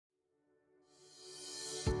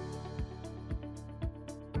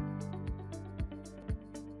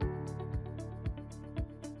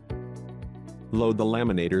Load the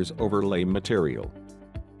laminator's overlay material.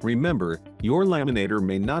 Remember, your laminator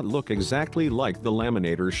may not look exactly like the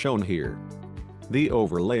laminator shown here. The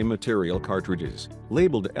overlay material cartridges,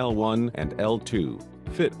 labeled L1 and L2,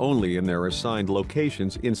 fit only in their assigned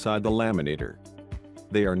locations inside the laminator.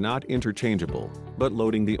 They are not interchangeable, but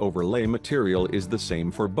loading the overlay material is the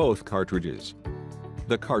same for both cartridges.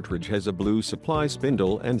 The cartridge has a blue supply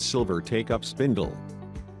spindle and silver take-up spindle.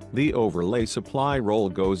 The overlay supply roll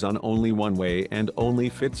goes on only one way and only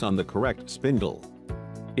fits on the correct spindle.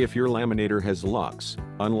 If your laminator has locks,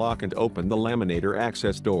 unlock and open the laminator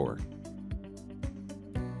access door.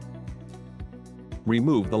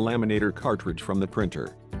 Remove the laminator cartridge from the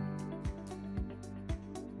printer.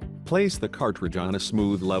 Place the cartridge on a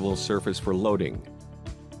smooth level surface for loading.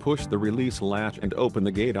 Push the release latch and open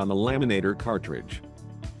the gate on the laminator cartridge.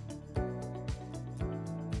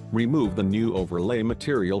 Remove the new overlay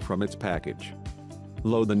material from its package.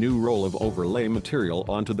 Load the new roll of overlay material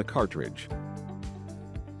onto the cartridge.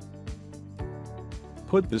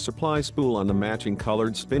 Put the supply spool on the matching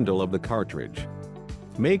colored spindle of the cartridge.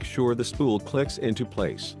 Make sure the spool clicks into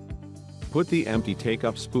place. Put the empty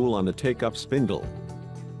take-up spool on the take-up spindle.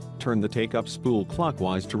 Turn the take-up spool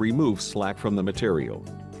clockwise to remove slack from the material.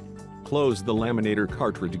 Close the laminator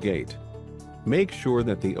cartridge gate. Make sure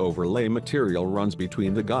that the overlay material runs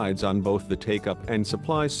between the guides on both the take-up and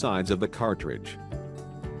supply sides of the cartridge.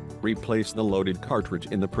 Replace the loaded cartridge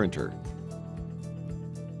in the printer.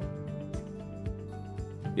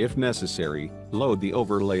 If necessary, load the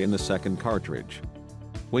overlay in the second cartridge.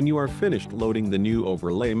 When you are finished loading the new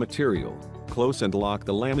overlay material, close and lock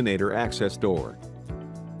the laminator access door.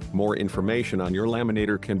 More information on your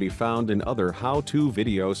laminator can be found in other how-to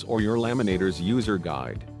videos or your laminator's user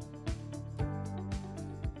guide.